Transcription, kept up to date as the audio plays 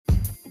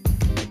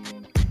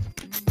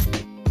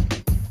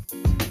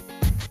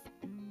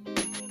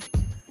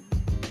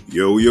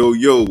Yo, yo,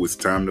 yo, it's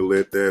time to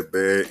let that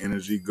bad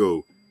energy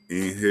go.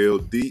 Inhale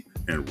deep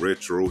and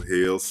retro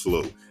hell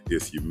slow.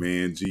 It's your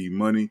man G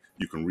Money.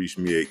 You can reach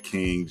me at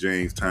King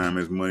James Time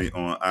as Money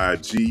on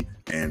IG.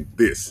 And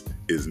this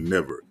is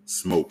Never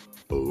Smoke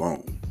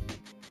Alone.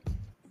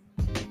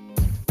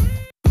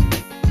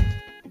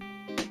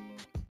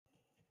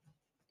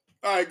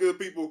 All right, good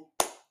people.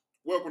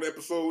 Welcome to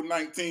episode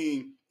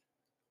 19.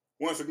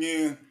 Once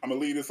again, I'm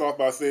going to lead this off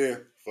by saying,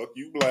 fuck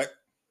you, Black.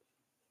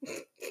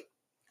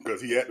 Because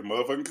he at the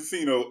motherfucking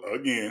casino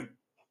again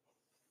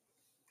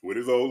with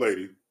his old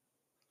lady,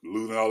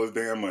 losing all his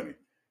damn money.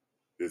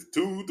 It's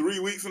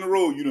 2-3 weeks in a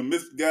row you done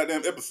missed the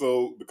goddamn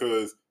episode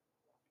because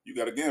you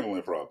got a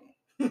gambling problem.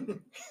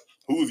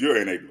 Who's your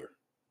enabler?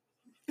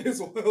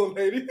 His old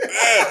lady.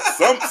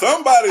 Yeah,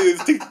 somebody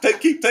is keep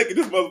taking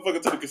this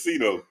motherfucker to the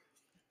casino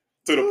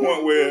to the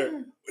point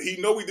where he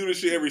know we do this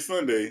shit every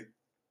Sunday.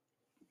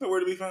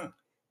 Nowhere to be found.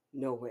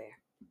 Nowhere.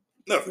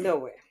 Nothing.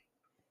 Nowhere.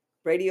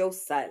 Radio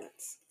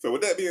silence. So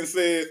with that being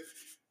said,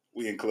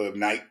 we in Club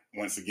Night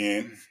once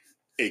again,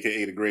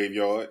 aka the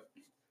Graveyard,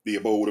 the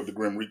abode of the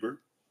Grim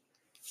Reaper.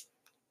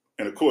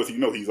 And of course, you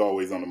know he's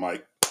always on the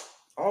mic.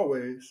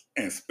 Always.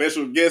 And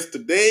special guest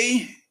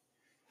today,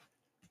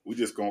 we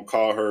just gonna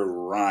call her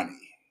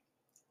Ronnie.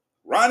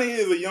 Ronnie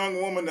is a young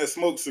woman that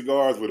smokes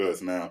cigars with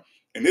us now.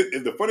 And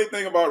the funny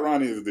thing about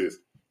Ronnie is this.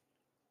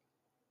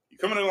 You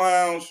come in the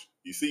lounge,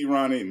 you see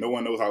Ronnie, and no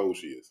one knows how old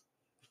she is.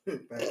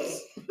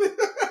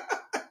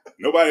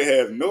 Nobody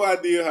has no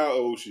idea how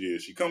old she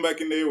is. She come back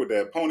in there with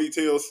that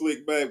ponytail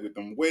slick back with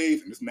them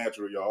waves, and it's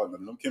natural, y'all,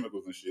 none of them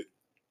chemicals and shit.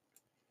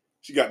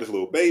 She got this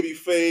little baby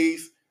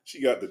face.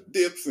 She got the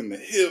dips and the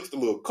hips, the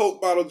little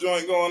Coke bottle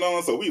joint going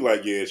on. So we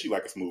like, yeah, she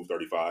like a smooth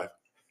 35.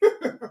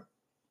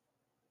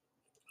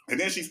 And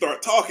then she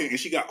start talking, and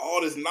she got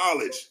all this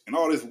knowledge and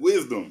all this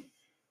wisdom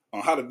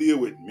on how to deal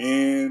with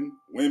men,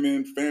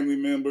 women, family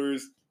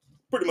members,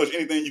 pretty much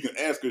anything you can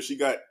ask her. She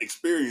got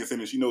experience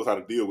in it. She knows how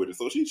to deal with it.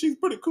 So she's a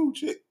pretty cool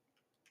chick.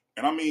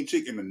 And I mean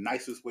chick in the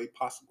nicest way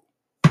possible.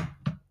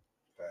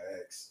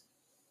 Facts.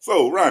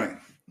 So, Ronnie.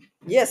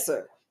 Yes,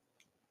 sir.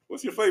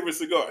 What's your favorite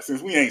cigar?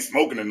 Since we ain't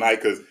smoking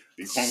tonight, because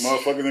these punk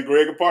motherfuckers in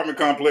Greg apartment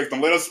complex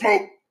don't let us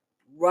smoke.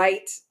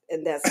 Right.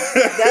 And that's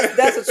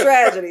a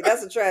tragedy.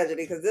 That's a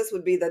tragedy, because this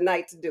would be the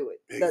night to do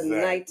it. Exactly. The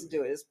night to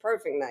do it. It's a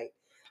perfect night.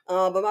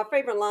 But my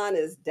favorite line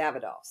is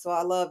Davidoff. So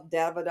I love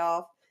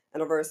Davidoff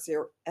anniversary,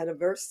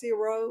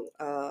 or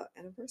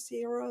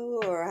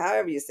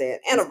however you say it.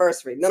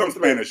 Anniversary. Some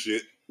Spanish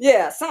shit.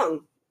 Yeah,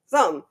 something.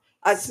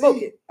 I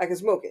smoke it. I can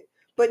smoke it.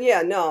 But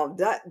yeah, no,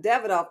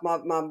 Davidoff,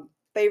 my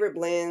favorite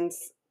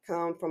blends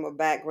come from a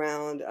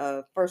background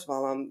of, first of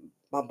all,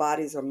 my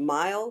bodies are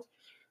mild.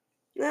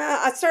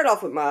 I started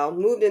off with mild,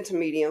 moved into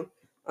medium,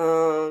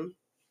 and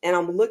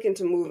I'm looking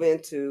to move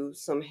into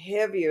some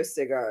heavier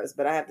cigars,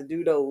 but I have to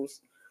do those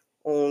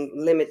on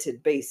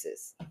limited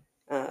basis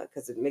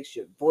because it makes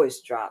your voice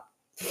drop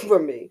for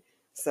me.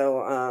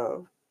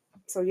 So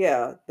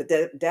yeah, but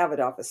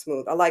Davidoff is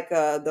smooth. I like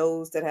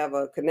those that have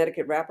a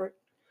Connecticut wrapper,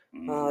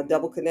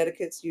 double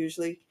Connecticut's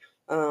usually.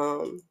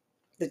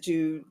 That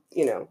you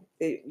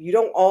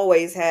don't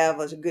always have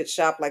a good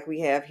shop like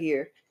we have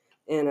here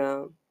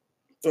in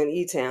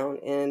E-Town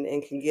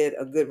and can get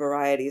a good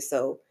variety.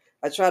 So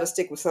I try to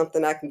stick with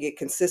something I can get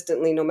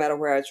consistently no matter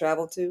where I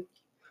travel to.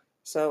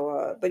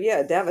 So, but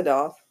yeah,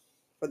 Davidoff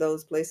for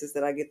those places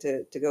that I get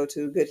to go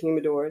to, good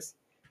humidors,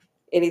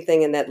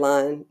 anything in that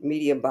line,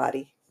 medium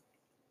body.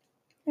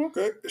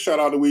 Okay. Shout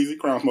out to Weezy,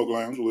 Crown Smoke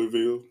Lounge,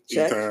 Louisville,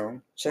 Check.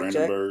 E-Town, Check.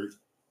 Brandenburg.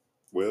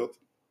 Well,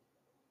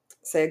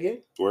 Say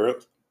again? where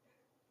else?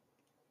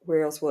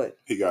 Where else what?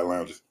 He got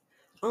lounges.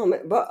 Oh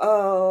man, but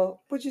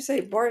what'd you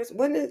say? Bart's,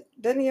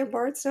 doesn't he have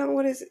Bardstown?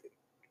 What is it?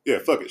 Yeah,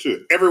 fuck it,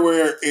 shit.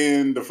 Everywhere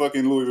in the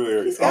fucking Louisville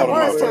area. He's got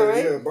Bardstown,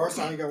 right? Yeah,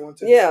 Bardstown, he got one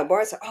too. Yeah,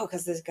 Bardstown. Oh,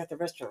 because they've got the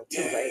restaurant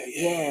too, Yeah, right?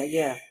 yeah.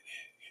 Yeah.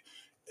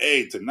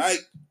 Hey, tonight,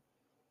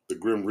 the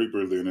Grim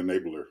Reaper is an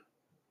enabler.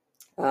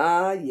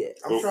 Ah, yes.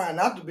 I'm trying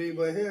not to be,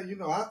 but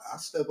hell, I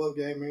step up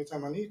game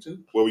anytime I need to.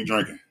 What we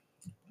drinking?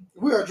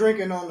 We are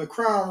drinking on the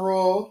Crown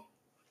Royal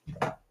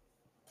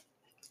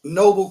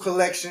Noble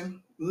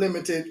Collection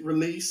limited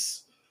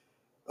release,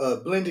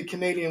 blended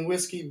Canadian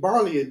whiskey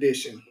barley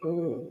edition.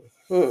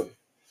 Mm-hmm.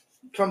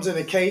 Comes in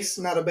a case,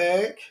 not a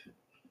bag.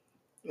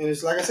 And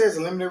it's like I said, it's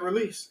a limited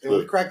release. And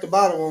we cracked the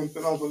bottle and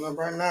open up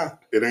right now.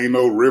 It ain't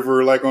no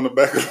river like on the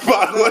back of the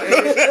bottle. No,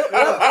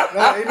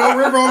 ain't no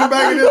river on the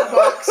back of this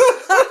box.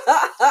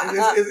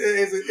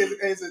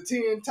 It's a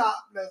tin top.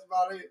 That's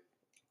about it.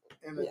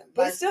 And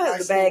But it still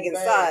has the bag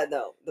inside,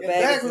 though. The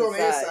bag is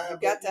inside. You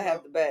got to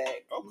have the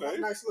bag. Okay.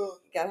 Nice little.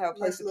 You got to have a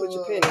place to put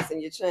your pennies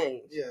and your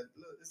change. Yeah,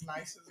 look, it's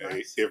nice. It's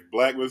nice. If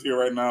Black was here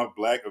right now,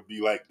 Black would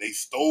be like, they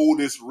stole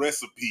this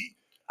recipe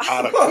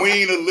out of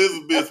Queen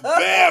Elizabeth's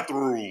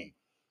bathroom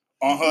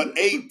on her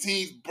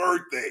 18th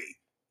birthday.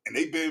 And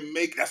they've been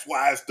making, that's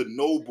why it's the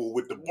Noble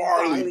with the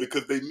barley,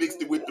 because they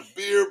mixed it with the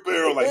beer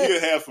barrel. Like,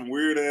 he'll have some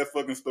weird ass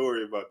fucking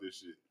story about this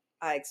shit.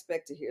 I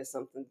expect to hear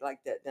something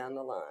like that down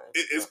the line.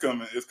 It's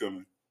coming. It's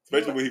coming.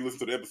 Especially when he listens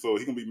to the episode,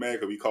 he gonna be mad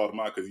because we called him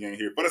out because he ain't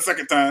here for the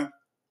second time.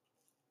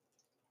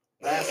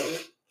 Bastard.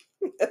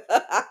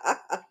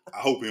 I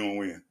hope he don't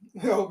win.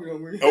 I hope he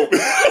don't win. Oh,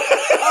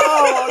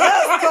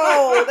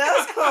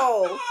 that's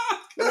cold.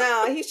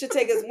 Now he should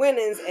take his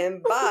winnings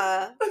and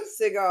buy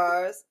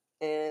cigars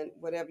and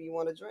whatever you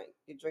want to drink.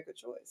 Your drink of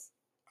choice.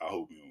 I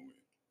hope he don't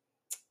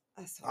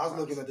win. I was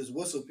looking at this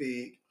Whistle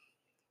Pig.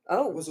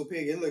 Oh, Whistle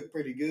Pig. It looked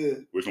pretty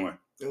good. Which one?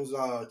 It was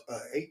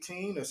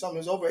 18 or something.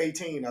 It was over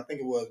 18, I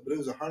think it was, but it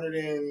was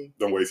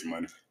Don't waste your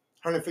money.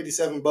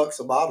 $157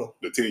 a bottle.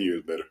 The 10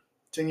 years better.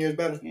 10 years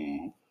better.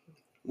 Mm-hmm.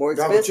 More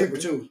That was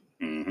expensive. cheaper too.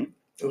 Mm-hmm.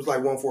 It was like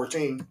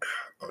 114.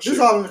 Oh, This is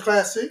all in the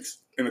Class 6.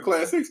 In the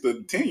Class 6,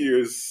 the 10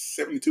 years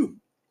 72.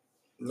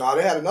 No,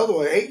 they had another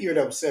one, 8-year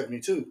that was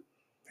 72.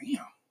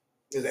 Damn.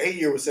 The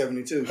 8-year was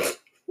 72.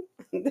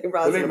 They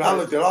Believe me, I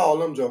looked at all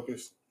them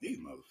jokers. These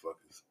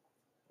motherfuckers.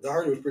 I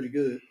heard it was pretty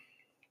good.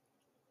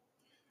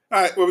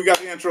 All right, well, we got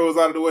the intros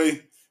out of the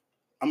way.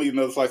 I'm going to eat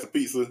another slice of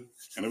pizza, and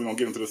then we're going to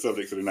get into the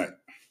subjects of the night.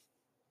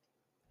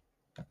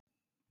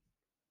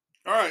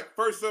 All right,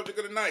 first subject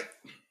of the night.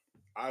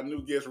 Our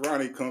new guest,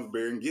 Ronnie, comes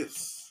bearing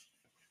gifts.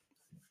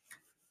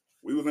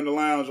 We was in the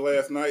lounge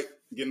last night,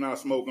 getting our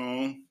smoke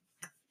on,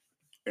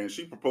 and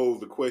she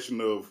proposed the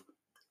question of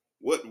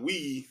what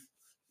we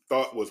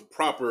thought was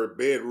proper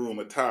bedroom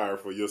attire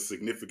for your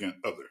significant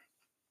other.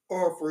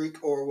 Or a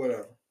freak or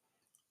whatever.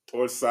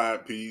 Or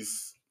side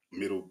piece,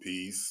 middle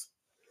piece,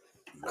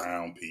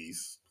 round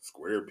piece,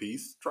 square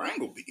piece,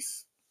 triangle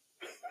piece.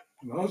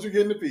 As long as you're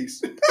getting the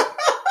piece. As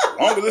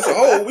long as it's a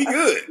hole, we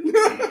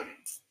good.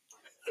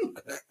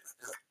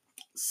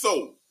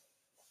 So,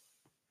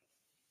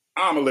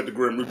 I'm going to let the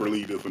Grim Reaper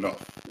lead this one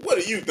off.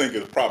 What do you think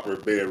is proper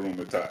bedroom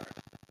attire?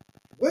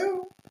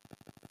 Well,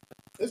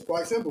 it's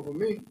quite simple for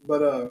me,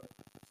 but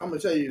I'm going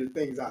to tell you the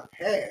things I've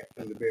had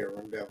in the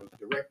bedroom that was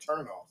direct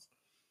turn-offs.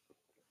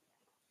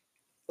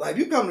 Like,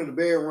 you come to the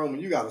bedroom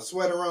and you got a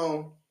sweater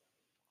on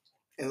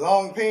and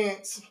long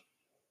pants,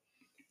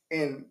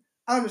 and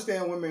I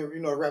understand women,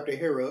 wrap their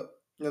hair up.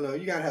 You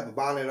got to have a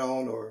bonnet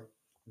on or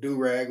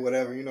do-rag,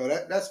 whatever.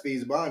 That's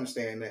feasible. I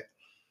understand that.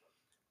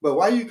 But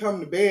why you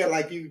come to bed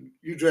like you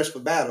dress for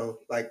battle,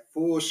 like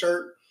full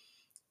shirt,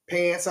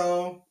 pants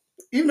on,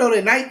 even though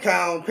they're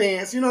nightgown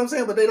pants, you know what I'm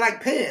saying? But they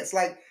like pants.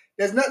 Like,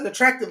 there's nothing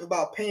attractive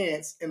about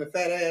pants and a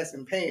fat ass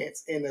and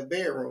pants in the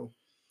bedroom.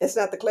 It's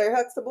not the Claire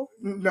Huxtable?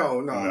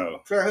 No.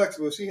 Claire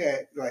Huxtable, she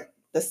had like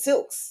the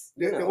silks.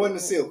 It wasn't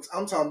the silks.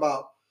 I'm talking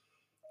about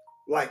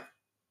like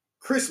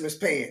Christmas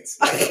pants.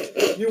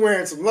 Like, you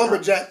wearing some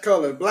lumberjack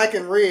color, black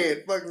and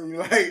red, fucking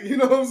like, you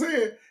know what I'm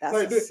saying? That's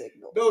like a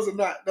signal. Those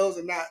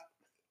are not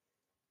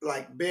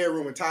like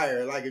bedroom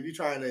attire. Like if you're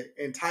trying to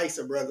entice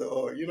a brother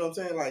or you know what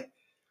I'm saying? Like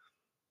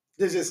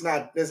that's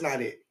not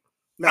it.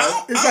 No,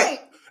 I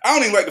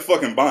don't even like the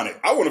fucking bonnet.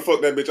 I want to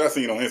fuck that bitch I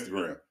seen on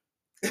Instagram.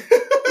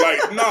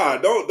 Like, nah,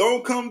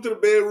 don't come to the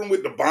bedroom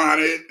with the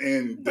bonnet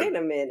and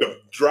the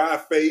dry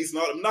face.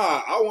 Nah,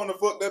 I want to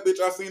fuck that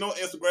bitch I seen on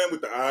Instagram with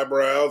the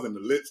eyebrows and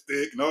the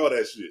lipstick and all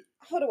that shit.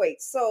 Hold on,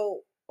 wait. So,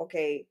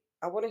 okay,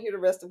 I want to hear the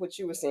rest of what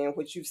you were saying,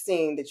 what you've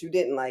seen that you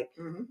didn't like.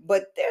 Mm-hmm.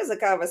 But there's a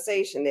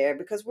conversation there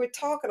because we're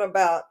talking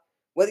about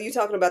whether you're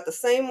talking about the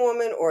same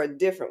woman or a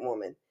different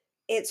woman.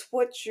 It's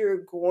what's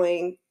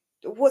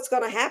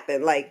going to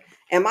happen. Like,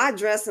 am I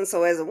dressing?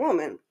 So as a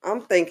woman,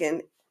 I'm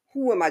thinking,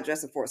 who am I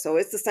dressing for? So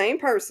it's the same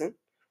person,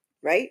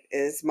 right?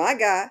 It's my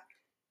guy.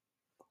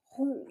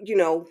 Who,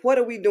 what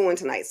are we doing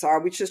tonight? So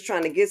are we just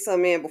trying to get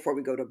some in before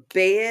we go to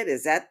bed?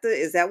 Is that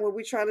what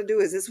we're trying to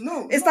do? Is this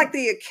It's like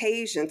the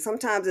occasion.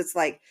 Sometimes it's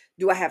like,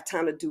 do I have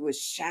time to do a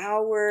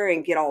shower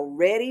and get all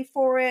ready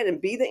for it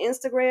and be the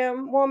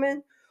Instagram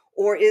woman?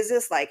 Or is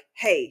this like,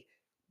 hey,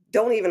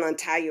 don't even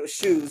untie your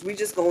shoes. We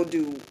just gonna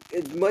do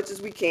as much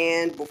as we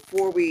can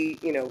before we,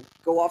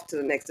 go off to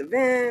the next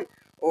event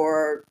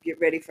or get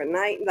ready for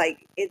night.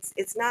 Like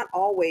it's not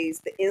always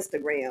the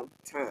Instagram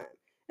time,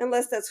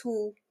 unless that's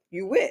who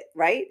you with,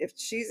 right? If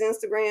she's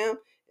Instagram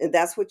and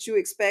that's what you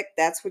expect,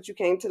 that's what you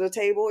came to the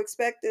table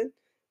expecting,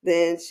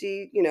 then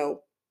she,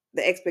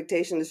 the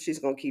expectation is she's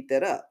gonna keep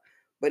that up.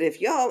 But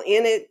if y'all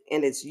in it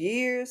and it's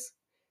years,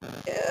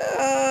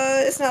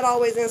 it's not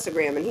always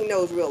Instagram, and he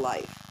knows real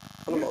life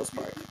for the most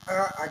part.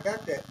 I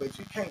got that, but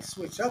you can't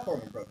switch up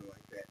on a brother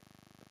like that.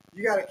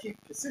 You got to keep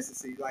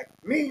consistency. Like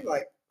me,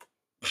 like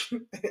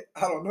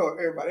I don't know if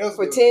everybody else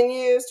for 10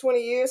 years,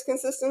 20 years,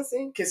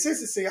 consistency.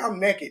 Consistency. I'm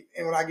naked,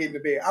 and when I get into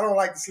bed, I don't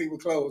like to sleep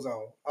with clothes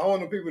on. I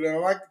want the people that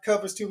don't like the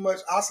covers too much.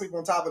 I sleep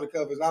on top of the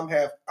covers.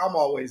 I'm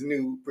always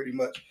nude, pretty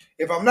much.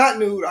 If I'm not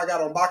nude, I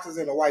got on boxers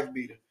and a wife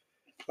beater.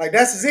 Like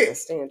that's it.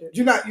 That's standard.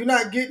 You're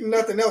not getting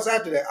nothing else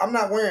after that. I'm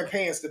not wearing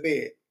pants to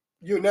bed.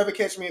 You'll never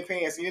catch me in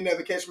pants, and you'll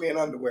never catch me in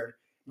underwear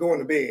going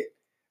to bed.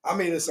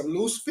 I'm either some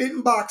loose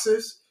fitting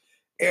boxers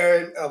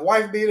and a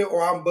wife beater,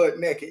 or I'm butt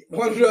naked.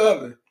 One or the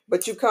other.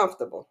 But you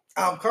comfortable?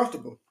 I'm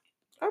comfortable.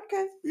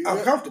 Okay.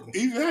 I'm comfortable.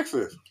 Easy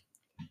access.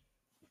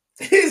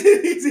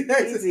 Easy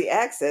access. Easy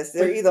access.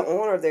 They're either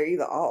on or they're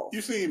either off.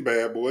 You seen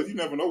Bad Boys. You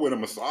never know when a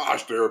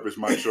massage therapist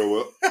might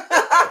show up.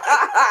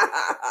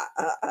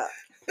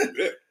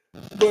 Yeah.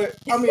 But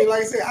I mean,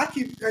 like I said,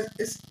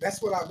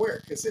 that's what I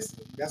wear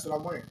consistently. That's what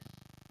I'm wearing.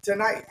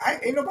 Tonight,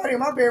 ain't nobody in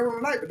my bedroom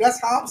tonight, but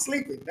that's how I'm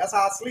sleeping. That's how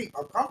I sleep.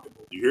 I'm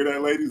comfortable. You hear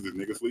that, ladies? The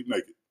nigga sleep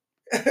naked.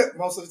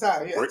 Most of the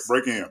time, yes.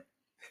 Break in.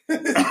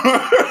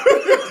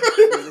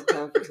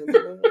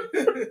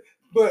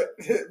 but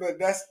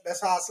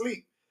that's how I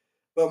sleep.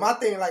 But my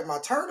thing, like my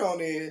turn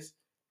on is,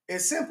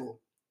 it's simple.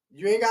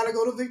 You ain't gotta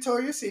go to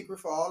Victoria's Secret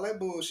for all that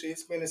bullshit,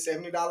 spending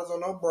 $70 on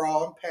no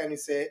bra and panty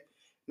set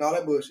and all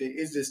that bullshit.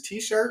 It's just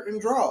t-shirt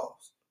and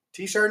drawers.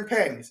 T-shirt and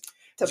panties.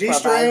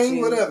 G-string,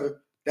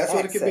 whatever. That's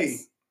what it could be.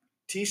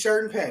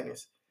 T-shirt and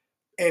panties.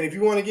 And if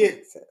you want to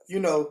get,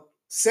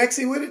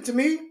 sexy with it, to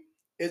me,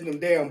 is them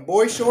damn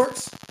boy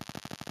shorts.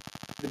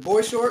 The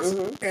boy shorts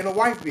and a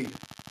wife beater.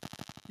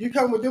 You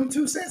come with them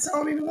 2 sets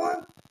on either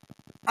one,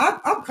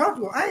 I'm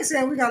comfortable. I ain't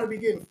saying we gonna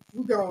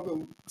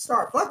go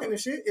start fucking and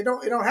shit. It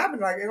don't happen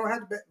like it don't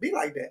have to be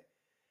like that.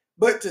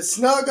 But to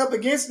snug up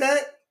against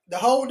that, to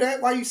hold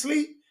that while you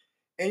sleep,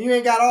 and you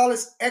ain't got all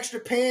this extra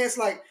pants.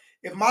 Like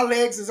if my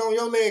legs is on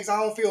your legs, I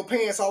don't feel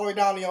pants all the way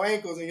down to your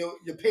ankles, and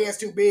your pants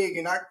too big,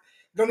 and I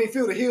don't even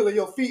feel the heel of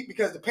your feet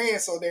because the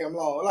pants so damn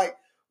long. Like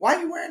why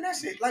you wearing that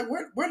shit? Like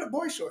wear the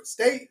boy shorts.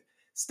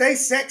 Stay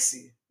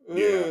sexy.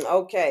 Yeah.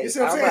 Okay. You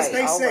see what I'm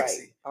saying? Stay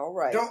sexy. All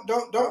right. Don't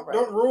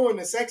ruin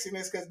the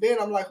sexiness, because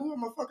then I'm like, who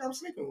am I fuck I'm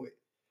sleeping with?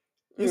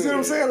 You see what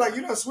I'm saying? Like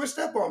you done switched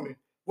up on me.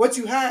 What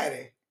you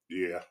hiding?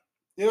 Yeah.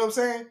 You know what I'm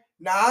saying?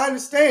 Now I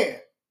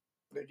understand.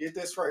 Get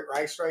this straight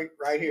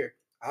right here.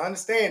 I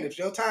understand it's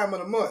your time of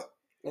the month.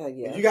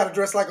 Yeah. You got to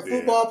dress like a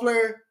football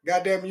player.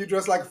 Goddamn, you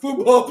dress like a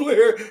football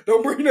player.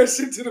 Don't bring that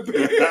shit to the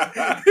bed.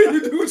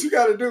 You do what you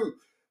got to do.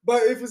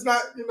 But if it's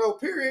not,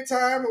 period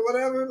time or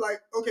whatever,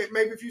 like, okay,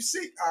 maybe if you're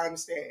sick, I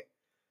understand.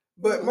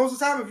 But most of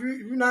the time, if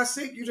you're not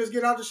sick, you just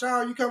get out the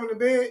shower, you come into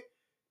bed,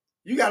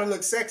 you got to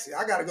look sexy.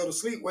 I got to go to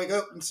sleep, wake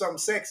up in something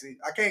sexy.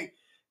 I can't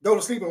go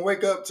to sleep and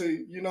wake up to,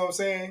 you know what I'm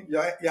saying,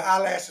 your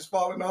eyelashes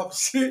falling off and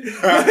shit.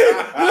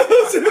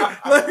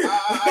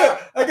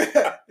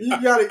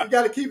 You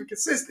got to keep it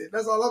consistent.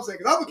 That's all I'm saying.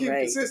 Because I'm going to keep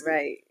it consistent.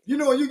 Right. You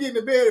know, when you get in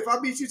the bed, if I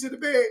beat you to the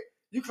bed,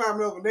 you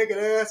climbing over naked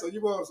ass or you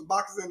wearing some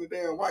boxes in the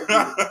damn white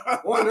bed.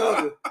 One or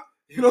other.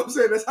 You know what I'm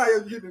saying? That's how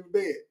you get in the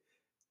bed.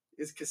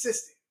 It's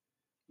consistent.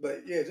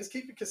 But yeah, just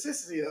keep the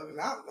consistency of it.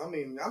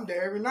 I'm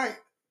there every night.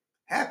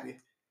 Happy.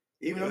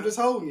 Even if I'm just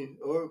holding you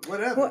or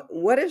whatever.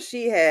 What if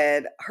she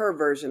had her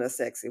version of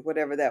sexy,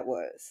 whatever that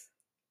was?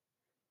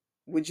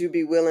 Would you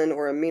be willing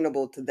or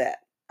amenable to that?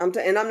 I'm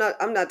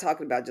not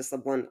talking about just a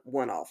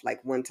one off,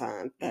 like one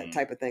time, that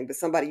type of thing, but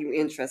somebody you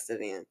interested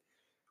in.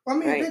 I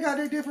mean, right? They got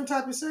their different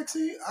type of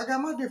sexy. I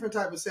got my different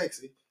type of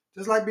sexy.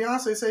 Just like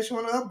Beyonce said, she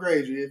want to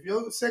upgrade you. If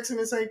your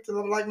sexiness ain't to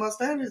like my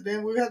standards,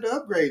 then we have to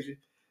upgrade you.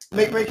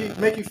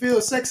 Make you feel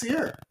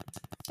sexier.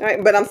 All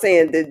right, but I'm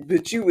saying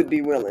that you would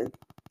be willing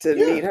to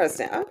meet her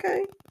standard.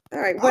 Okay, all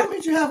right. I'll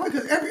meet you halfway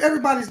because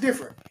everybody's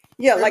different.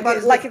 Yeah, like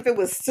if it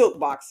was silk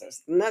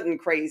boxers, nothing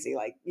crazy,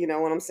 like you know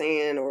what I'm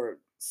saying, or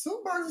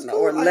silk boxers, cool.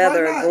 Or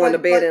leather, going to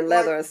bed in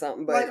leather or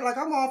something. But like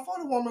I'm all for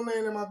the woman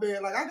laying in my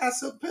bed. Like I got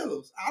silk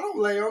pillows. I don't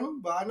lay on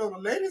them, but I know the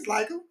ladies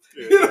like them.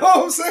 Yeah. You know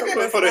what I'm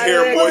saying? For the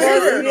hair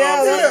moisture.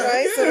 Yeah, that's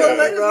right. So the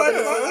ladies like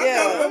them. I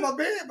got them on my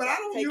bed, but I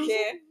don't use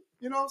them.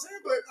 You know what I'm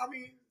saying? But I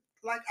mean,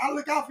 like I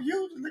look out for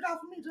you, just look out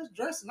for me. Just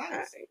dress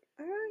nice.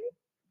 All right.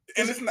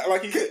 And it's not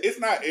like he said, it's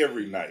not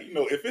every night. You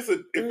know, if it's a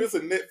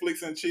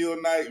Netflix and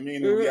chill night,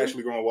 meaning we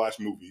actually gonna watch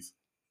movies,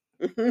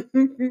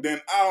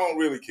 then I don't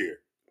really care.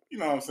 You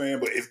know what I'm saying?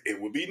 But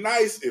it would be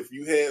nice if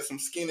you had some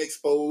skin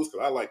exposed,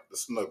 because I like the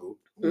snuggle.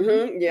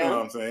 Mm-hmm, yeah. You know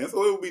what I'm saying?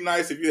 So it would be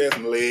nice if you had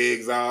some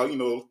legs out. You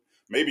know,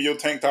 maybe your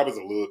tank top is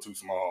a little too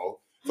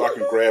small, so I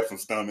can grab some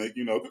stomach.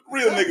 You know,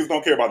 real niggas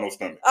don't care about no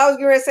stomach. I was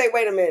going to say,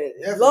 wait a minute.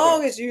 As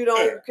long as you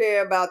don't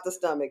care about the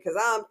stomach,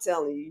 because I'm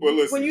telling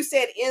you, when you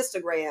said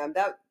Instagram,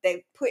 that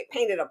they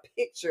painted a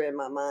picture in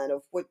my mind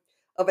of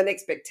an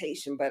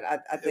expectation, but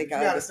I think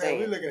I understand.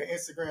 We're looking at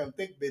Instagram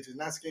thick bitches,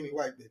 not skinny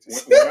white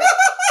bitches.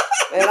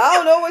 And I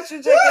don't know what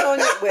you're checking on.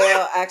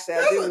 Well, actually,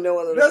 I do know a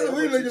little bit. That's what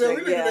we're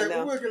looking at.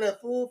 We're looking at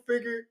full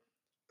figure,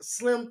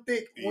 slim,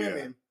 thick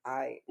women.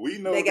 We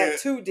know they got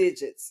 2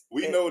 digits.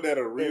 We know that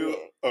a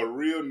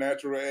real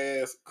natural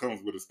ass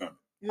comes with a stomach.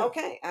 Yeah.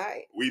 Okay, all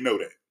right. We know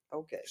that.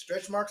 Okay,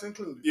 stretch marks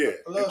included. Yeah.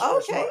 I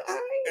love stretch marks. All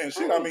right. And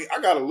shit, I mean, I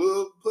got a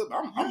little.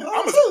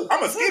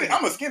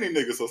 I'm a skinny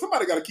nigga, so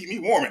somebody got to keep me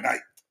warm at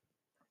night.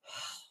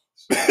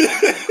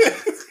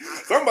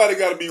 Somebody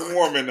got to be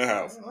warm in the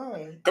house.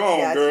 Right. Come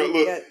on, girl.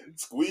 Look,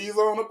 squeeze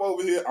on up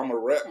over here. I'm going to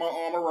wrap my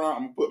arm around.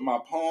 I'm going to put my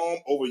palm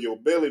over your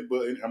belly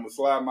button. I'm going to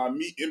slide my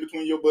meat in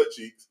between your butt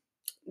cheeks.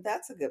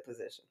 That's a good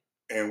position.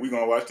 And we're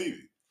going to watch TV.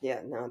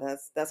 Yeah, no,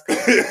 that's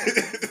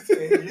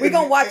good. We're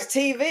going to watch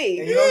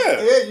TV. You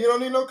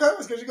don't need no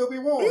covers because you're going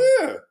to be warm.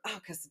 Yeah. Oh,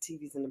 because the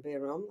TV's in the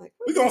bedroom. I'm like,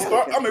 we're going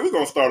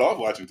to start off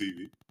watching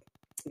TV.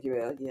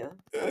 Yeah.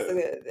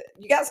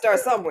 You got to start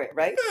somewhere,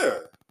 right? Yeah.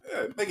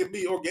 Yeah, make it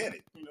be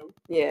organic, you know.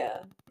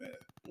 Yeah.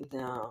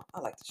 No, I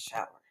like to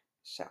shower.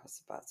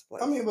 Shower's the best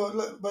place. I mean,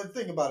 but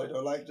think about it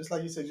though. Like just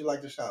like you said, you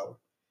like to shower.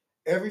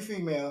 every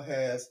female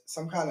has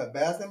some kind of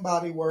Bath and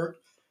Body Work,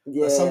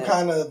 Yeah. or some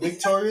kind of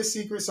Victoria's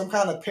Secret, some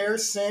kind of pear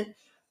scent,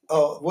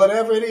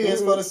 whatever it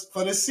is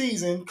for the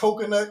season,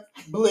 coconut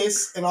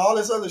bliss and all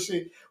this other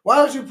shit. Why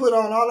don't you put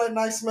on all that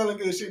nice smelling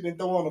good shit and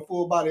throw on a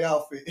full body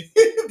outfit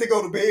to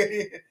go to bed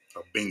in? A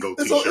bingo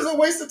It's t-shirt. a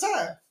waste of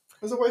time.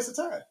 It's a waste of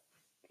time.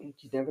 You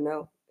never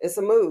know. It's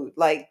a mood.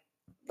 Like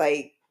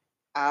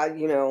I,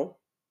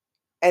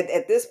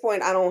 at this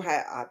point, I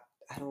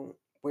don't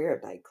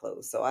wear night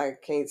clothes, so I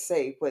can't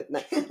say what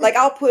night. Like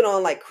I'll put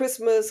on like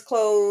Christmas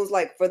clothes,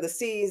 like for the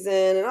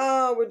season,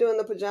 and we're doing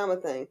the pajama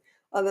thing.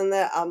 Other than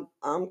that,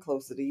 I'm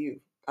closer to you.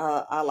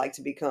 I like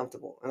to be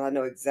comfortable, and I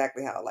know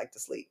exactly how I like to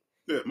sleep.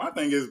 Yeah, my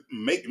thing is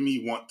make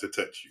me want to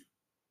touch you.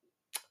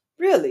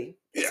 Really?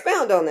 Yeah.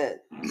 Expound on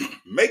that.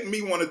 Make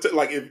me want to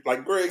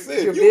like Greg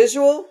said. Your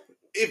visual.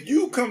 If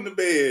you come to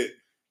bed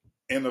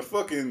in a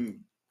fucking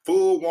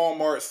full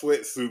Walmart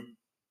sweatsuit,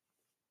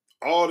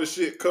 all the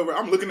shit covered,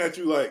 I'm looking at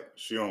you like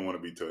she don't want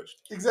to be touched.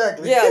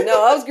 Exactly. Yeah,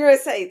 no, I was going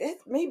to say that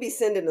maybe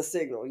sending a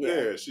signal.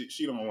 Yeah,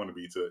 she don't want to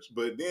be touched.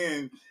 But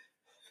then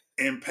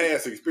in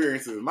past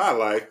experiences in my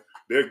life,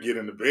 they'll get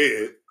into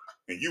bed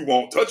and you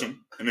won't touch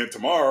them, and then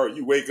tomorrow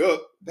you wake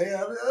up, they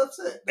are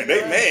upset, and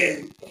they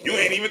mad. You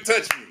ain't even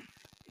touched me.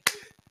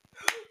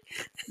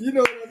 You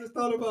know what I just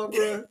thought about,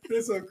 bro?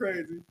 This so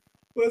crazy.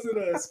 Was it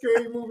a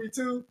Scary Movie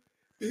 2?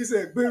 He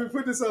said, "Baby,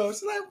 put this on."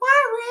 She's like,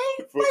 "Why,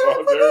 Ray? Why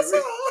you put this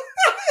on?"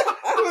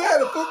 We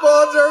had a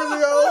football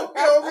jersey on.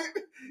 You know what I mean?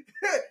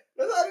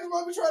 That's how these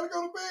mother trying to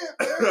go to bed,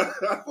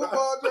 man.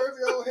 Football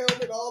jersey on,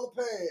 helmet, all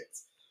the pads.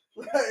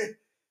 Like,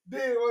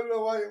 then want to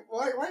know why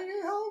you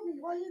ain't hold me?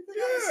 Why you think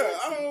I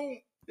don't.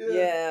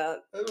 Yeah,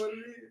 that's what it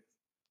is.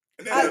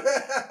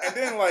 And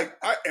then like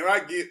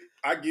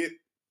I get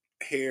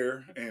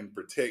hair and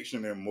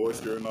protection and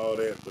moisture and all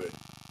that, but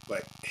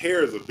like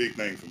hair is a big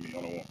thing for me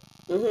on a woman.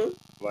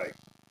 Mm-hmm. Like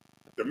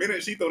the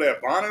minute she throw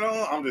that bonnet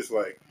on, I'm just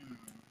like.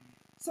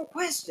 So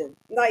question,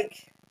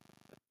 like,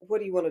 what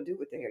do you want to do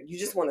with the hair? You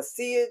just want to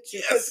see it?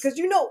 Yes. Because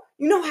you know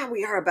how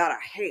we are about our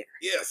hair.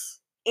 Yes.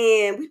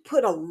 And we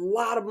put a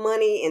lot of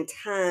money and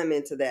time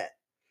into that.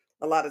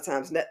 A lot of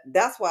times.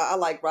 That's why I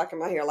like rocking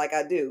my hair like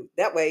I do.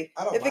 That way,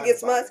 if it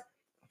gets much,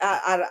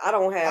 I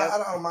don't have. I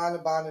don't mind the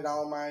bonnet. I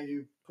don't mind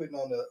you putting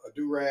on a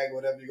do-rag,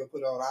 whatever you're going to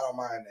put on. I don't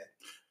mind that.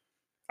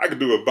 I could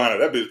do a bonnet.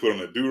 That bitch put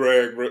on a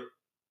do-rag, bro.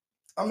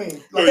 I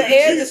mean, like the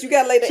edges, you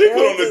gotta lay the edges. She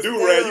put on the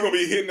do-rag, you gonna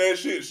be hitting that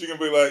shit. She gonna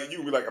be like, you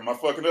gonna be like, am I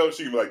fucking up?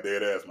 She gonna be like,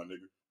 dead ass, my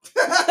nigga.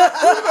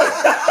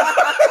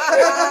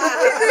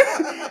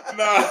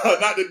 Nah,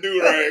 not the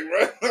do-rag,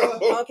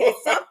 bro. Okay,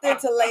 something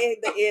to lay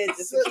the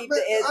edges, to keep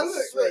the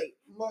edges straight.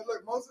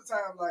 Look, most of the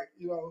time, like,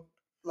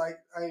 like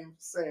I ain't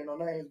saying no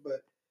names,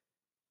 but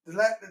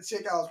the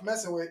chick I was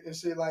messing with and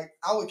shit, like,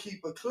 I would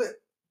keep a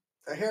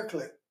hair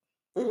clip,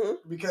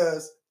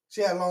 because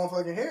she had long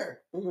fucking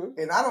hair.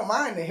 And I don't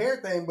mind the hair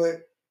thing,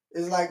 but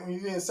it's like when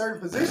you're in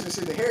certain positions,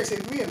 shit, the hair is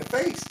hitting me in the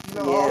face,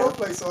 all over the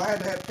place. So I had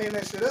to have pin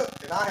that shit up.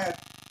 And I had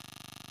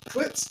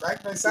clips right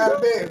inside the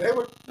bed. They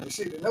were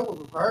shit, and that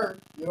was for her.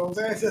 You know what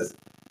I'm saying? Just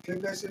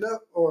clip that shit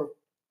up, or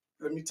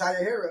let me tie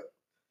your hair up.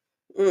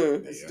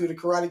 Let's do the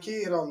Karate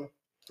Kid on her.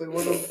 Put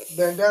one of them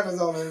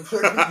bandanas on her and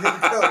put it until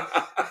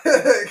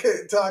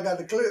I got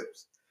the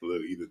clips.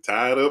 Look, either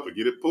tie it up or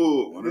get it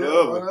pulled. One or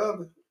the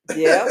other.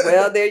 Yeah,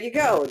 well, there you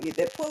go.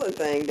 That pulling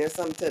thing, there's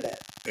something to that.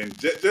 And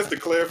just to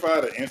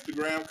clarify the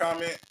Instagram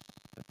comment,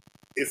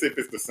 it's if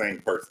it's the same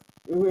person.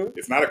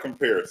 It's not a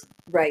comparison.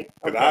 Right.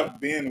 Because I've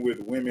been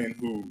with women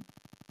who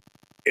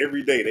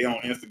every day they on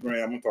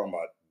Instagram, I'm talking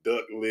about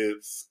duck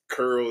lips,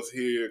 curls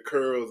here,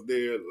 curls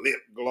there, lip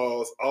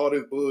gloss, all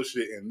this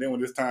bullshit. And then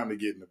when it's time to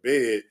get in the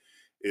bed,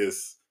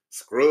 it's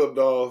scrubbed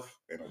off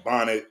and a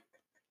bonnet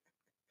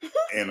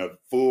and a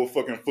full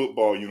fucking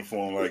football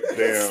uniform like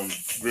damn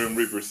Grim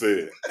Reaper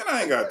said. And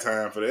I ain't got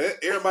time for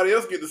that. Everybody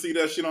else get to see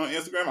that shit on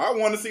Instagram. I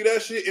want to see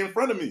that shit in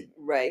front of me.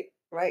 Right.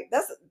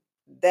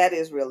 That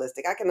is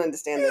realistic. I can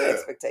understand the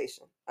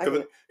expectation.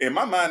 In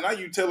my mind, now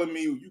you telling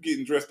me you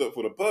getting dressed up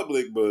for the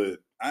public, but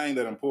I ain't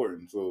that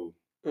important. So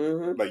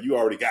like you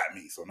already got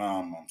me. So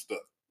now I'm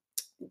stuck.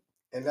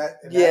 And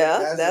that's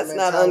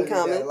not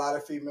uncommon. That a lot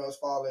of females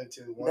fall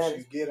into. Once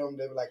you get them,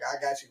 they be like,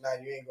 "I got you now.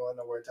 You ain't going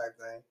nowhere," type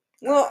thing.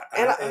 Well,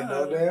 and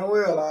know damn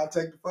well I'll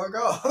take the fuck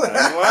off.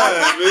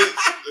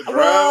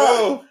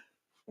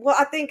 Well,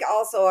 I think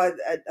also I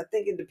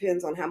think it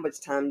depends on how much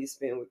time you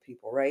spend with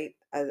people, right?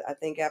 I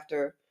think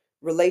after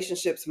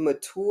relationships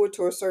mature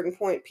to a certain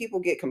point, people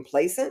get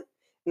complacent,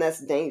 and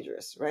that's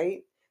dangerous,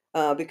 right?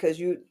 Because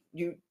you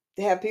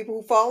have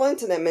people who fall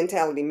into that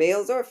mentality,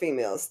 males or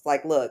females.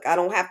 Like, look, I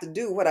don't have to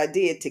do what I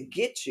did to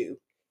get you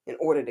in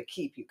order to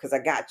keep you because I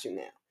got you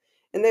now.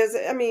 And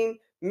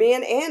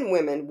men and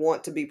women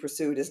want to be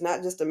pursued. It's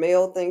not just a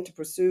male thing to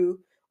pursue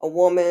a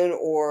woman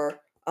or,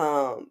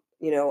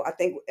 I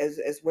think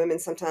as women,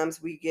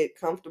 sometimes we get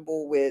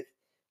comfortable with,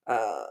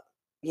 the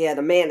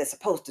man is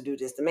supposed to do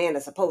this. The man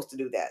is supposed to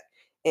do that.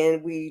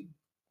 And we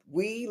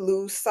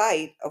lose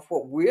sight of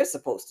what we're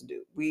supposed to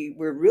do.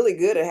 We're really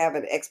good at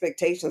having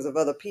expectations of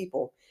other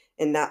people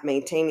and not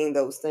maintaining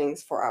those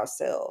things for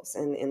ourselves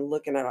and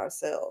looking at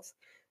ourselves.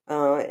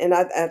 And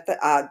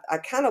I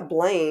kind of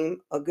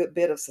blame a good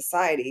bit of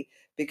society,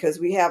 because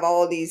we have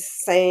all these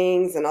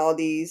sayings and all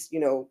these,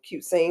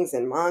 cute sayings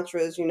and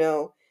mantras,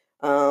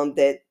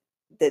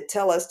 that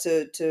tell us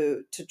to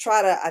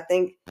try to, I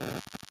think,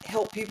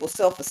 help people's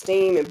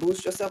self-esteem and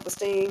boost your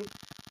self-esteem,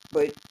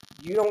 but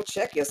you don't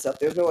check yourself.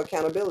 There's no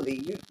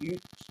accountability.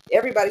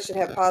 Everybody should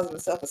have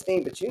positive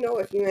self-esteem, but if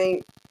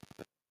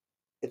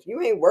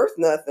you ain't worth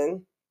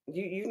nothing,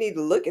 you need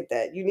to look at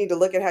that. You need to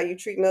look at how you're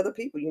treating other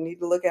people. You need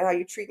to look at how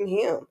you're treating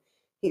him.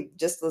 He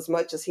just as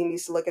much as he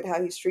needs to look at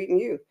how he's treating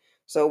you.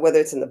 So whether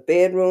it's in the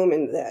bedroom,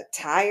 in the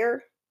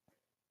attire,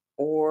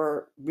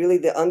 or really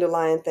the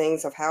underlying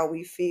things of how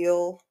we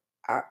feel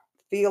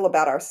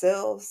about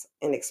ourselves,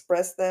 and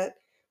express that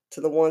to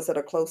the ones that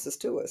are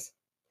closest to us.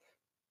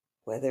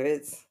 Whether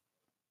it's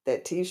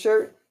that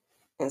t-shirt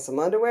and some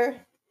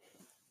underwear,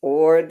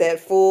 or that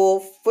full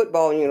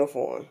football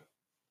uniform.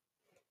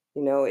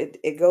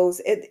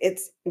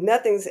 It's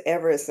nothing's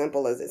ever as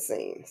simple as it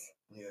seems.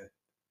 Yeah.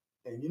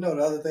 And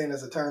the other thing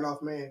that's a turn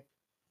off, man?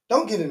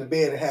 Don't get in the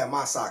bed and have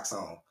my socks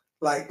on.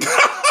 Like, you know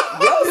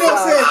what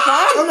I'm saying?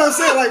 I'm not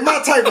saying like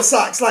my type of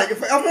socks. Like,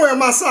 if I'm wearing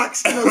my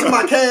socks, to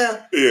my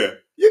calf, Yeah.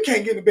 You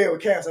can't get in the bed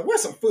with calves. Wear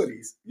some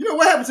footies.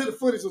 What happened to the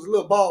footies was a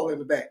little ball in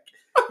the back.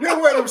 You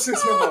don't wear them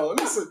shits no more.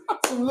 Listen,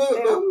 some little,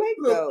 They don't make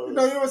those. you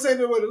know what I'm saying?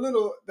 With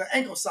the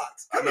ankle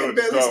socks. I know in what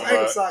bed you're with some talking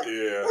ankle about. socks.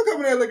 Yeah. Don't come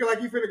in there looking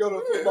like you finna go to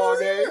a football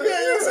game. Yeah, you know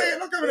what I'm saying?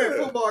 Don't come in there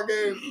football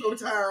game, no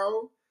tire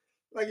on.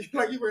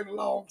 Like you wearing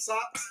long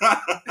socks.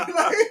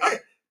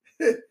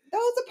 Those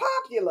are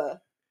popular.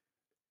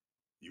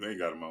 You ain't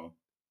got them on.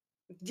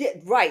 Yeah,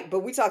 right. But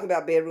we talking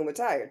about bedroom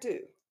attire too.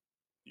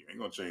 You ain't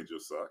gonna change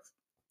your socks.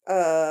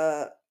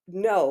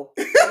 No.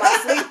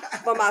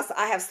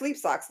 I have sleep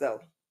socks though.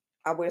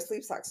 I wear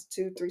sleep socks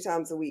 2-3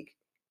 times a week,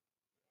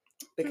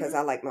 because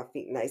I like my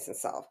feet nice and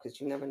soft, because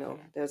you never know.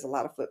 There's a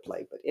lot of foot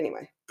play. But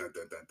anyway. Dun,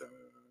 dun, dun, dun.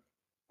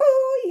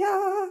 Oh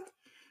yeah.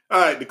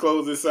 All right, to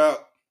close this out,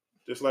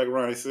 just like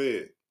Ronnie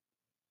said,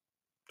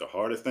 the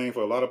hardest thing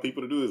for a lot of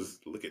people to do is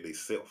look at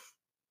themselves.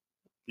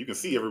 You can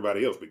see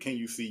everybody else, but can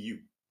you see you?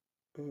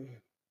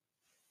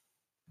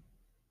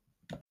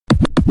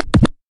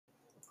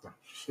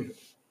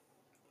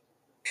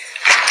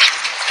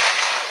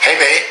 Hey,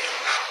 babe.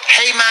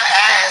 Hey, my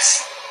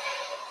ass.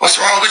 What's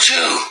wrong with you?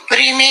 What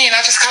do you mean?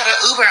 I just caught an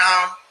Uber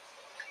home.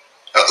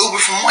 An Uber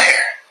from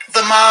where?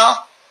 The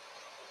mall.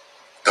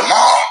 The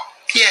mall?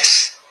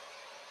 Yes.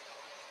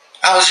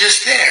 I was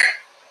just there.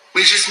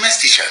 We just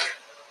missed each other.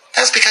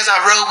 That's because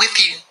I rode with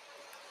you.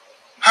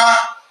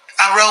 Huh?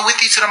 I rode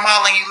with you to the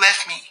mall and you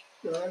left me.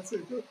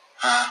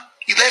 Huh?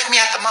 You left me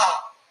at the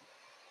mall.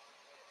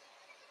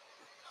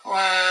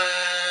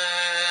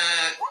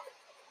 What?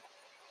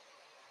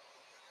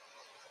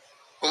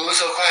 Well, it was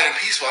so quiet and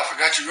peaceful, I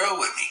forgot you rode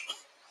with me.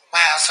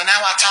 Wow, so now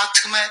I talk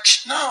too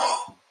much?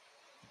 No.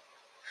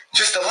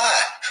 Just a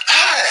lot.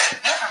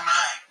 Never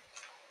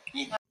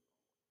mind.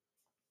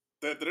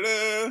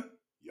 Da-da-da.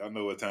 Y'all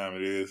know what time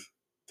it is.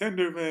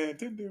 Tinder Man,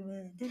 Tinder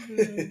Man,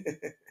 Tinder Man.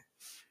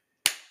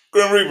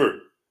 Grim Reaper,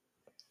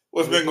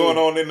 what's been going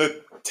on in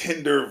the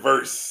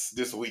Tinderverse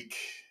this week?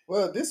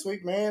 Well, this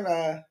week, man,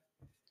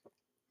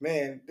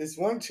 this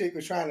one chick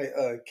was trying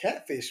to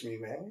catfish me,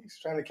 man. She's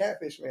trying to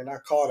catfish me, and I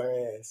caught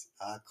her ass.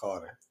 I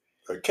caught her.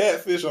 A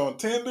catfish on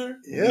Tinder?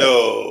 Yeah.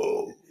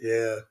 No.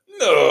 Yeah.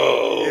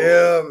 No.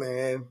 Yeah,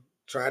 man.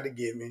 Tried to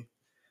get me.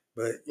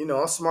 But,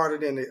 I'm smarter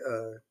than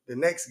the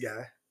next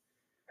guy.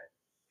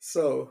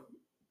 So,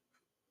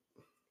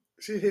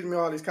 she hit me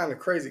all these kind of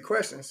crazy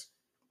questions.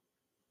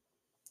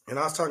 And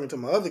I was talking to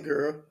my other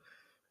girl,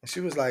 and she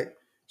was like,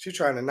 she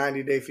trying a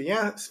 90-day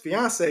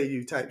fiance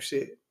you type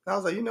shit. And I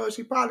was like,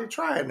 she probably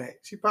trying that.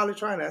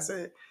 I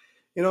said,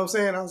 you know what I'm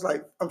saying? I was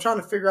like, I'm trying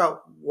to figure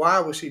out why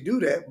would she do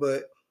that,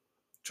 but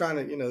trying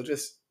to,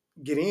 just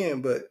get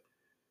in. But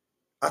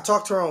I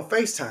talked to her on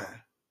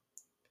FaceTime.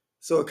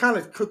 So it kind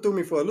of threw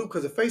me for a loop,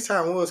 because the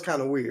FaceTime was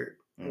kind of weird.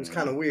 It was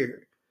kind of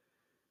weird.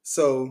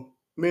 So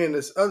me and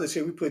this other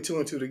chick, we put 2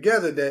 and 2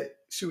 together that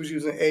she was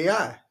using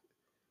AI.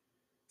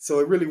 So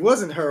it really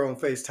wasn't her on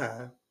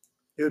FaceTime.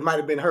 It might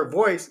have been her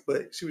voice,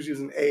 but she was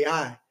using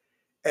AI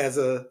as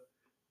a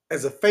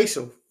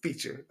facial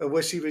feature of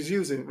what she was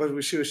using,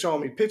 what she was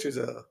showing me pictures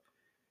of.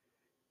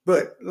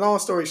 But long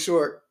story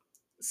short,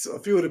 so a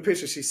few of the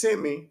pictures she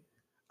sent me,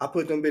 I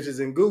put them bitches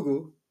in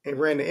Google and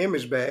ran the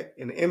image back,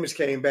 and the image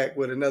came back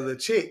with another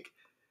chick.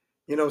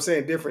 You know what I'm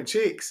saying? Different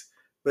chicks.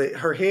 But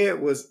her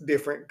head was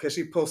different because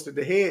she posted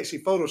the head. She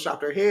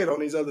photoshopped her head on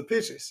these other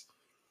pictures.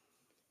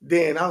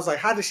 Then I was like,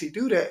 how did she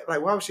do that?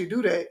 Like, why would she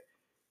do that?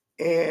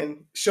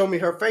 And show me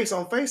her face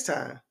on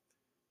FaceTime.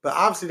 But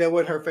obviously that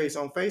wasn't her face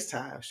on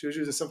FaceTime. She was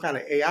using some kind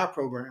of AI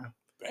program.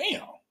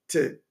 Damn.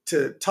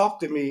 To talk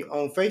to me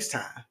on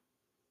FaceTime.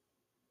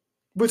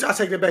 Which I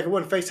take that back. It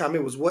wasn't FaceTime.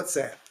 It was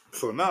WhatsApp.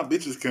 So now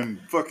bitches can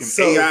fucking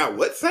AI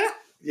WhatsApp?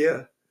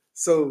 Yeah.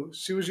 So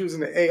she was using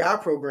the AI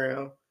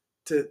program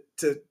to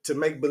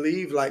make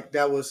believe like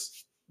that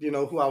was,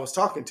 who I was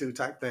talking to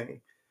type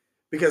thing.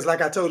 Because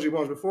like I told you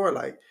once before,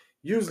 like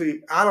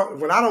usually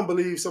when I don't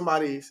believe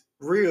somebody's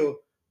real,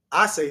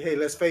 I say, hey,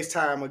 let's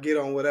FaceTime or get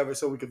on whatever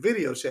so we can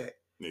video chat.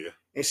 Yeah.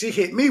 And she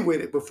hit me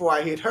with it before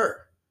I hit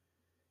her.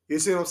 You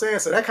see what I'm saying?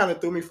 So that kind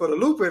of threw me for the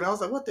loop, and I was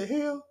like, what the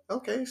hell?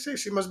 Okay, shit,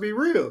 she must be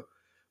real.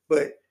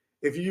 But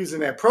if you're using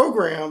that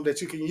program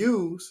that you can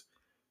use,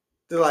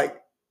 to like,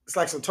 it's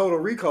like some Total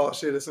Recall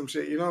shit or some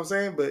shit, you know what I'm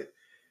saying? But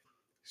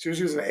she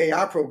was using an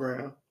AI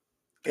program,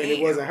 and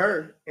it wasn't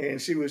her,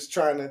 and she was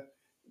trying to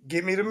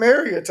get me to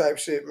marry her type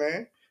shit,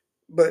 man.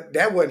 But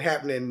that wasn't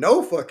happening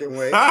no fucking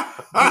way.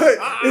 But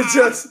it's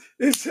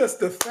just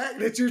the fact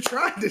that you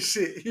tried this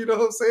shit. You know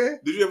what I'm saying?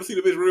 Did you ever see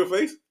the bitch real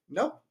face?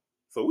 No.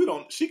 So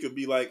she could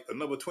be like a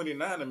number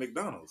 29 at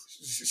McDonald's.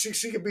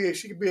 She could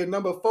be a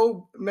number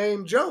 4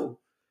 named Joe.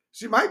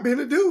 She might be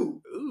the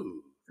dude.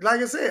 Ooh.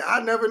 Like I said,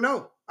 I never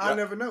know. I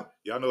never know.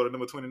 Y'all know what a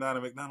number 29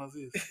 at McDonald's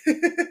is?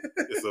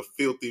 It's a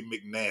filthy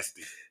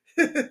McNasty.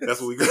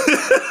 That's what we got.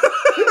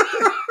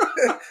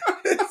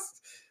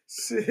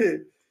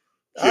 Shit.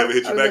 She ever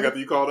hit you back after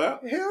you called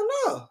out? Hell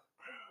no.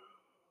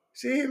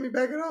 She didn't hit me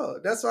back at all.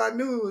 That's why I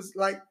knew it was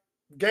like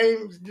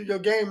your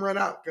game run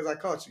out because I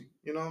caught you.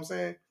 You know what I'm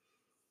saying?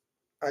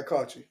 I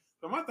caught you.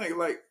 So my thing is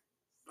like,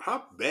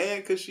 how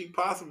bad could she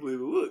possibly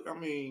look? I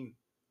mean,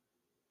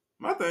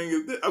 my thing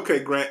is, okay,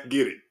 Grant,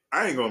 get it.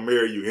 I ain't gonna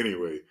marry you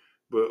anyway.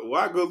 But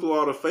why go through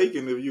all the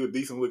faking if you a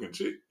decent looking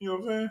chick? You know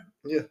what I'm saying?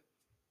 Yeah.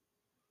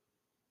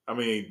 I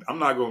mean, I'm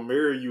not gonna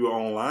marry you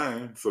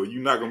online, so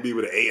you're not gonna be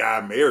with an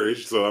AI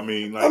marriage. So I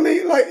mean,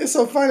 it's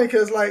so funny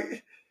because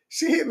like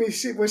she hit me.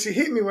 When she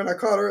hit me when I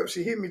called her up,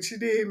 she hit me. She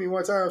did hit me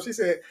one time. She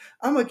said,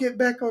 "I'm gonna get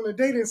back on the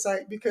dating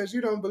site because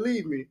you don't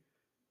believe me."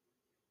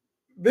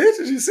 Bitch,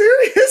 are you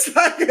serious?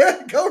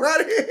 Like, go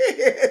right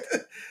ahead.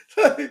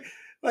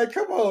 like,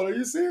 come on, are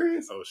you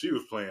serious? Oh, she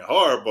was playing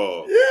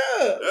hardball.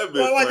 Yeah. That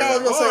bitch like I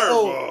was gonna say,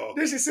 hardball.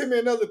 Then she sent me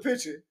another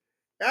picture.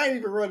 I ain't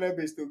even run that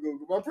bitch through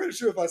Google, but I'm pretty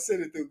sure if I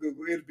send it through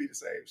Google, it'll be the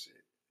same shit.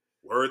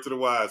 Word to the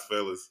wise,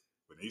 fellas.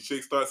 When these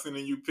chicks start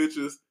sending you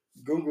pictures,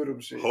 Google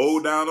them shit.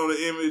 Hold down on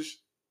the image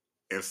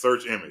and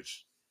search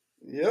image.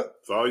 Yep.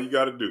 That's all you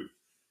got to do.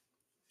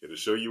 It'll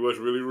show you what's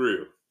really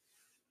real.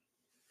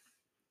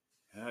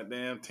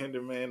 Goddamn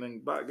Tinder Man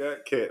and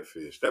got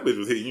catfish. That bitch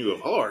was hitting you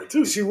up hard,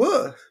 too. She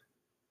was.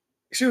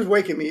 She was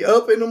waking me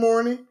up in the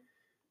morning,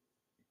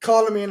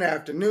 calling me in the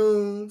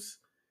afternoons.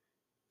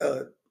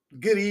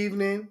 Good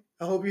evening.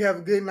 I hope you have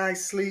a good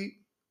night's sleep.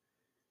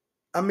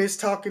 I miss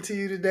talking to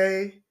you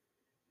today.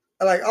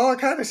 Like all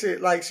kind of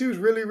shit. Like she was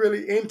really,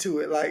 really into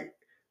it. Like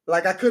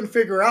I couldn't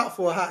figure out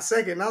for a hot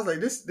second. And I was like,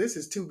 this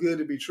is too good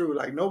to be true.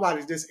 Like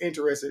nobody's this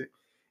interested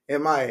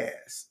in my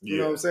ass. You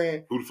know what I'm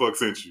saying? Who the fuck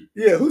sent you?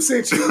 Yeah, who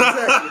sent you?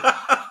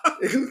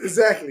 Exactly.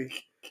 Exactly.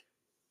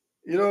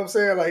 You know what I'm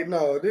saying? Like,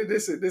 no,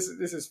 this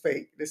is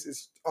fake. This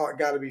is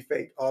got to be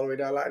fake all the way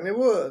down the line. And it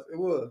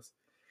was.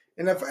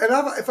 And if I'd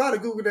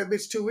have Googled that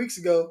bitch 2 weeks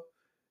ago,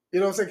 you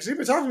know what I'm saying? Because she's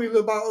been talking to me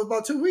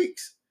about 2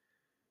 weeks.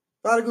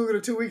 If I'd have Googled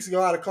it 2 weeks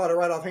ago, I'd have caught it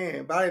right off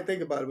hand. But I didn't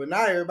think about it. But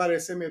now everybody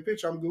that sent me a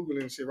picture, I'm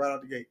Googling shit right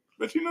out the gate.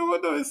 But you know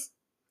what, though?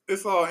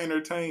 It's all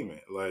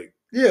entertainment. Like,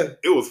 yeah.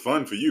 It was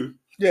fun for you.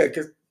 Yeah,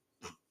 because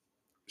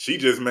she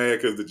just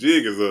mad because the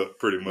jig is up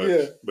pretty much.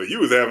 Yeah. But you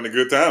was having a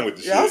good time with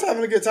the shit. Yeah, I was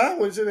having a good time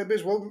with it. That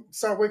bitch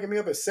started waking me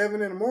up at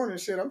 7 in the morning.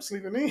 Shit, I'm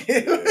sleeping in.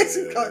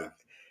 Yeah.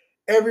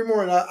 Every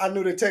morning, I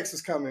knew the text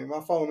was coming.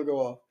 My phone would go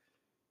off.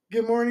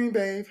 Good morning,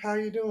 babe. How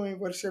you doing?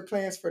 What's your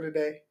plans for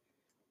today?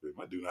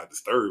 My do not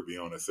disturb be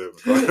on at 7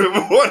 o'clock in the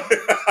morning.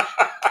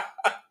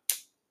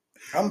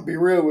 I'm going to be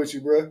real with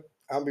you, bro.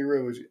 I'll be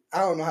real with you. I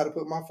don't know how to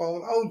put my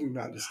phone on do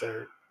not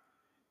disturb.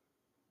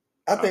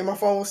 I think my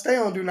phone will stay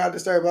on do not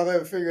disturb if I've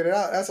ever figured it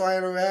out. That's why I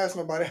ain't ever asked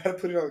nobody how to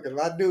put it on. Because if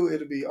I do,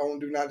 it'll be on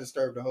do not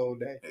disturb the whole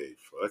day. Hey,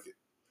 fuck it.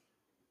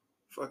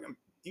 Fucking,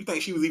 you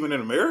think she was even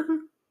in America?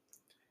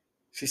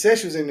 She said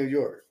she was in New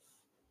York.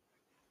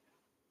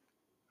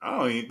 I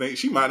don't even think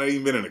she might not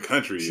even been in the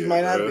country yet. She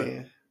might not have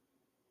been.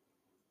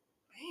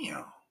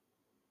 Damn.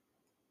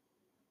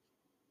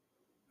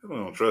 I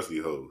don't trust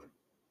these hoes.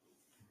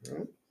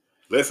 Mm-hmm.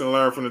 Lesson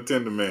learned from the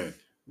Tinder Man.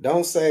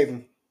 Don't save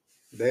them.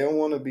 They don't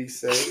want to be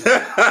saved.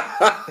 I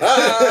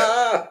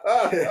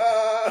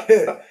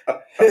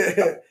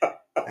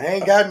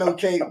ain't got no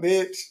cake,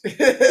 bitch.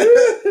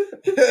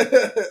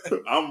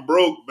 I'm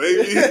broke,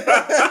 baby.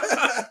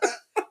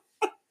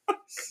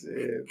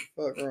 Shit,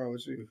 fuck wrong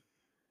with you?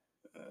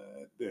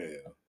 Damn.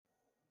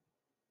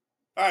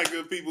 All right,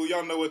 good people.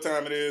 Y'all know what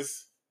time it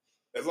is.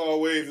 As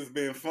always, it's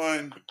been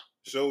fun.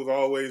 Show's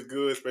always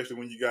good, especially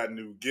when you got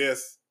new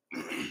guests.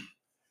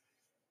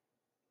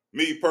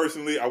 Me,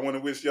 personally, I want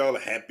to wish y'all a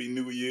happy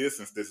new year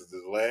since this is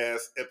the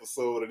last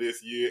episode of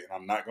this year, and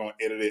I'm not going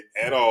to edit it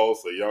at all,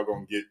 so y'all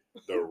going to get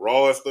the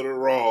rawest of the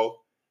raw,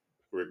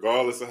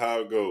 regardless of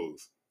how it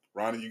goes.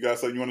 Ronnie, you got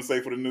something you want to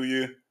say for the new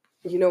year?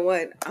 You know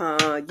what?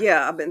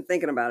 Yeah, I've been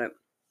thinking about it.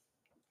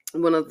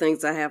 One of the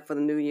things I have for the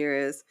new year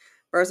is,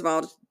 first of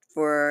all,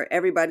 for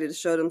everybody to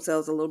show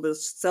themselves a little bit of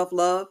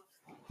self-love.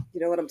 You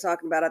know what I'm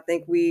talking about? I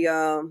think we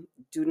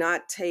do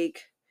not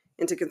take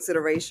into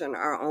consideration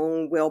our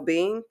own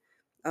well-being.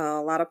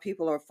 A lot of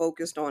people are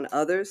focused on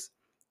others,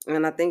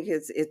 and I think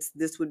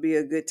this would be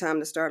a good time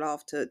to start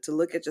off to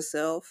look at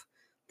yourself,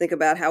 think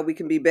about how we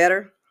can be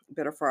better,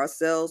 better for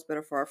ourselves,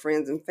 better for our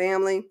friends and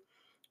family,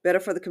 better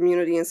for the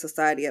community and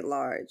society at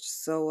large.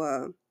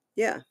 So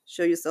yeah,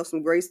 show yourself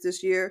some grace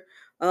this year,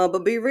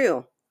 but be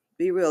real.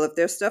 Be real. If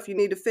there's stuff you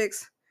need to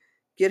fix,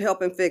 get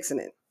help in fixing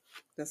it.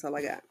 That's all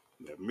I got.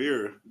 That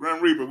mirror.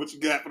 Grim Reaper, what you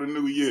got for the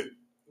new year?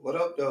 What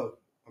up, though?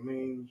 I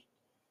mean,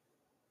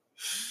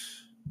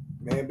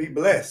 man, be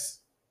blessed.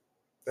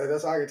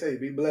 That's all I can tell you.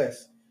 Be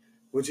blessed.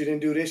 What you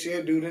didn't do this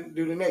year, do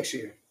the next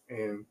year,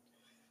 and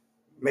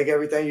make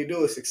everything you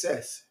do a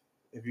success.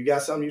 If you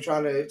got something you're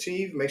trying to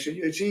achieve, make sure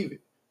you achieve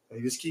it. And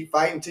you just keep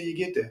fighting until you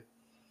get there.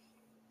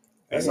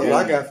 That's all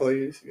I got for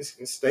you.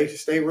 Just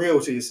stay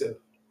real to yourself.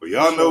 But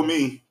y'all know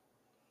me.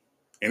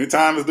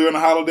 Anytime it's during the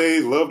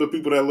holidays, love the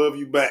people that love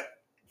you back.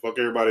 Fuck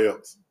everybody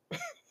else.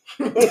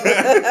 And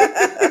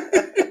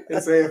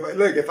say,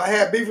 if I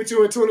had beef with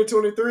you in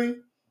 2023,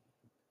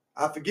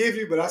 I forgive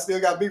you, but I still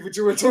got beef with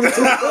you in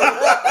 2023.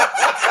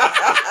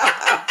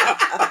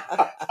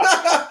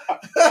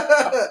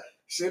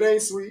 Shit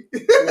ain't sweet.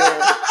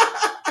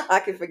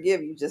 I can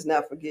forgive you, just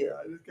not forget.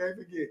 I just can't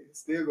forget.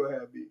 Still gonna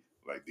have beef.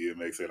 Like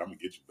DMX said, I'm gonna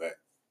get you back.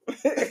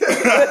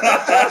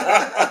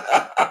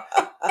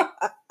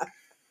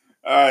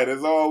 All right,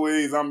 as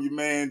always, I'm your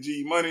man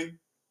G Money,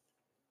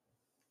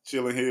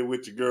 chilling here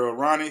with your girl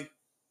Ronnie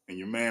and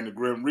your man the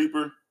Grim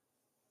Reaper.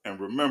 And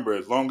remember,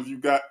 as long as you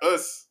got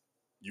us,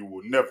 you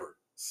will never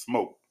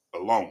smoke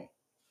alone.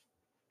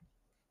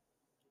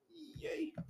 Yay.